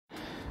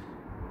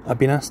I've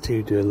been asked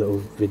to do a little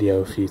video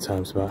a few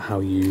times about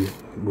how you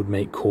would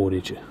make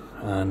cordage,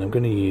 and I'm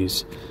going to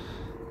use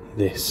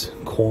this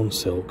corn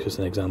silk as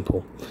an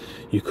example.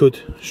 You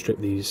could strip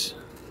these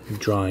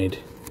dried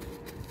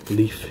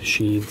leaf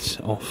sheaths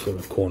off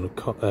of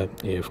a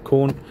ear of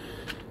corn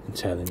and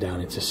tear them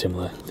down into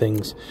similar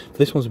things, but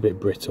this one's a bit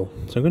brittle,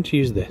 so I'm going to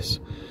use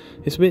this.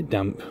 It's a bit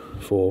damp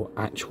for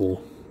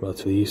actual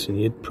relatively use, and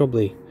you'd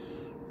probably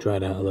dry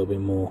it out a little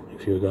bit more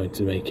if you were going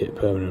to make it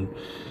permanent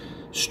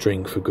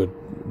string for good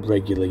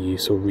regular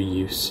use or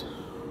reuse.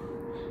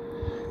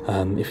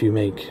 If you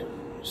make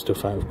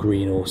stuff out of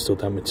green or still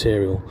damp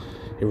material,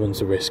 it runs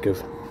the risk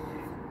of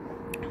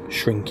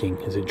shrinking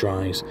as it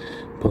dries,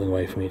 pulling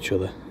away from each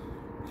other.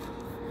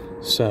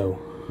 So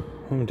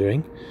what I'm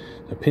doing,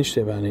 I pinched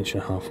it about 1.5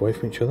 inches away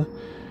from each other,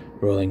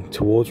 rolling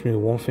towards me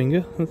with one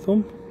finger and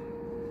thumb,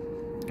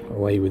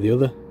 away with the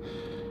other,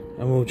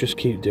 and we'll just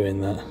keep doing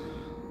that,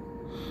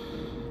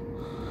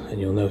 and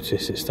you'll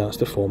notice it starts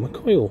to form a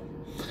coil.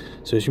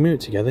 So as you move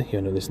it together, you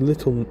end up with this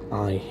little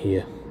eye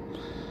here.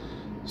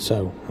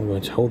 So I'm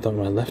going to hold that with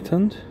my left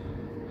hand,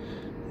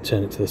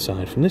 turn it to the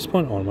side. From this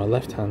point on, my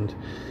left hand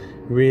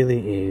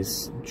really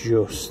is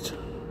just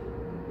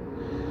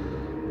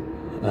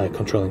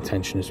controlling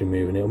tension as we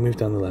move, and it'll move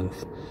down the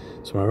length.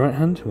 So my right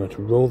hand, I'm going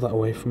to roll that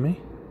away from me,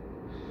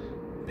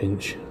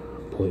 pinch,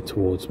 pull it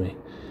towards me,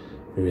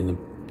 moving the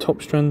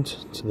top strand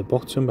to the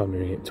bottom by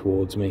moving it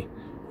towards me,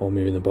 or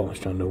moving the bottom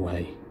strand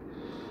away.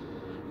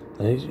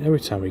 And every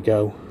time we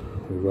go,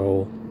 we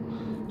roll.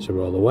 So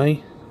roll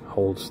away,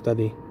 hold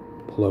steady,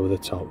 pull over the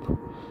top.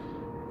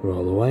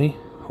 Roll away,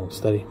 hold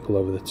steady, pull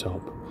over the top.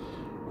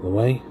 Roll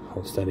away,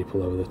 hold steady,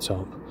 pull over the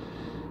top.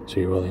 So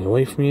you're rolling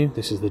away from you.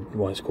 This is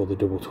why it's called the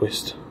double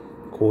twist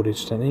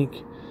cordage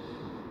technique.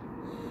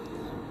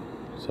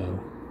 So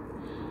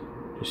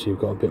just so you've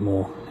got a bit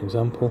more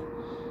example.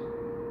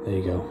 There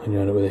you go, and you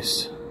end up with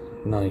this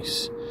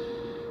nice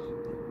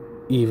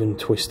even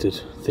twisted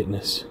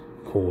thickness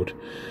cord.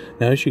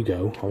 Now as you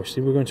go,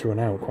 obviously we're going to run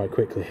out quite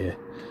quickly here,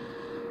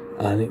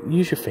 and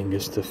use your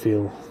fingers to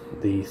feel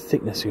the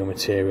thickness of your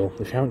material.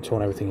 If you haven't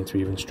torn everything into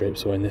even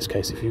strips, or in this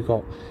case if you've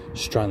got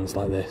strands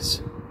like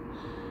this,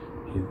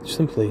 you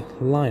simply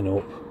line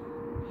up.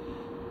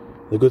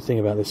 The good thing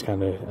about this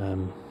kind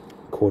of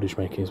cordage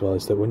making as well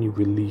is that when you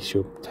release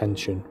your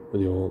tension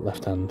with your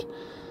left hand,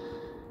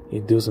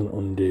 it doesn't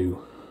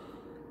undo.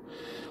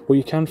 What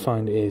you can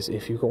find is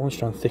if you've got one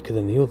strand thicker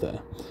than the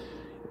other,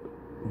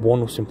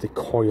 one will simply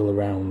coil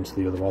around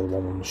the other while the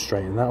one was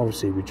straight, and that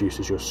obviously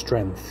reduces your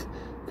strength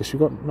because you've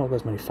got not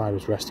as many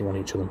fibres resting on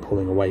each other and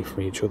pulling away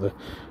from each other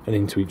and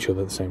into each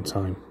other at the same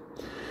time.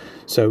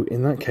 So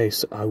in that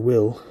case, I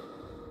will,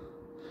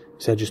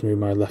 instead of just move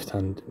my left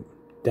hand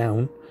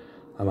down,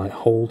 I might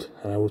hold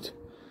and I would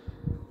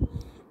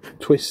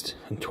twist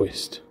and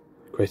twist,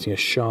 creating a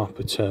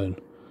sharper turn.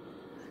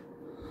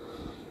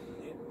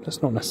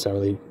 That's not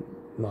necessarily,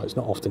 no, it's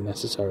not often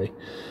necessary,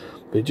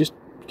 but just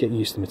get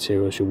used to the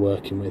materials you're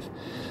working with.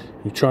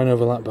 You try and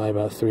overlap by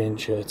about 3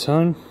 inches at a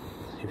time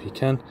if you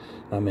can.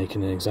 I'm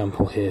making an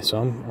example here, so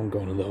I'm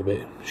going a little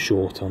bit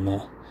short on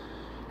that.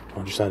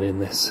 I'll just add in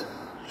this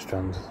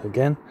strand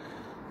again.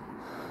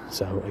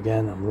 So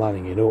again, I'm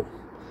lining it up.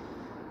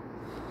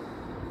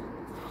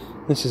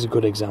 This is a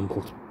good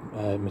example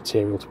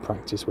material to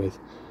practice with.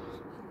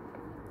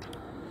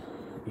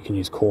 You can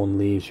use corn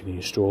leaves, you can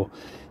use straw,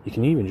 you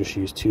can even just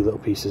use 2 little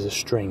pieces of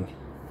string.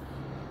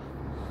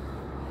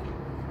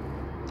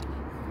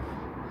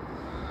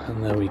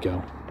 And there we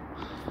go.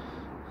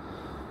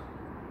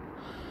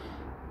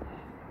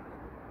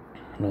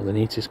 Not the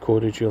neatest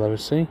cordage you'll ever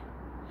see,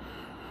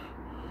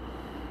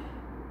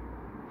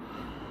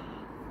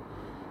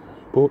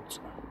 but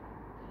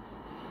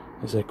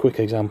it's a quick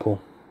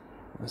example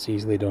that's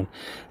easily done,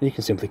 and you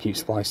can simply keep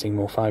splicing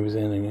more fibres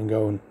in and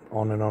go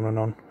on and on and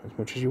on as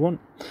much as you want.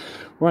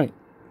 Right,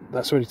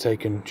 that's already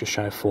taken just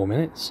shy of 4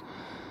 minutes,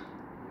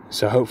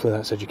 so hopefully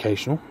that's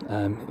educational.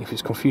 If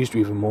it's confused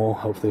you even more,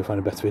 hopefully you'll find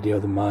a better video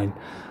than mine.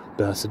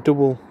 But that's a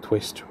double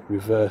twist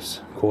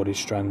reverse cordage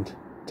strand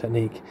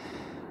technique,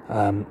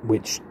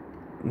 which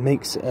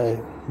makes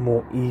a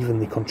more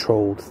evenly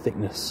controlled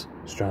thickness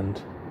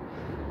strand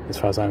as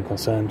far as I'm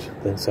concerned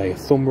than say a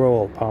thumb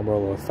roll or palm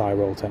roll or a thigh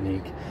roll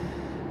technique,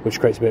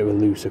 which creates a bit of a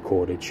looser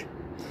cordage.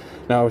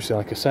 Now obviously,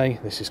 like I say,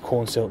 this is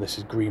corn silk, this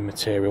is green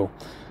material,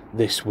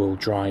 this will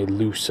dry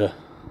looser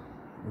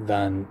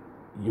than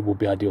it will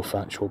be ideal for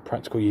actual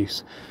practical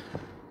use,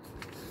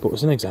 but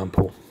as an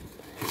example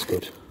it's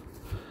good,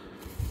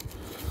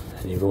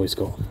 and you've always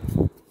got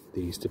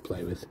these to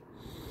play with.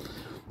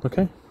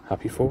 Okay,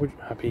 happy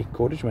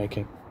cordage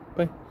making.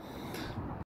 Bye.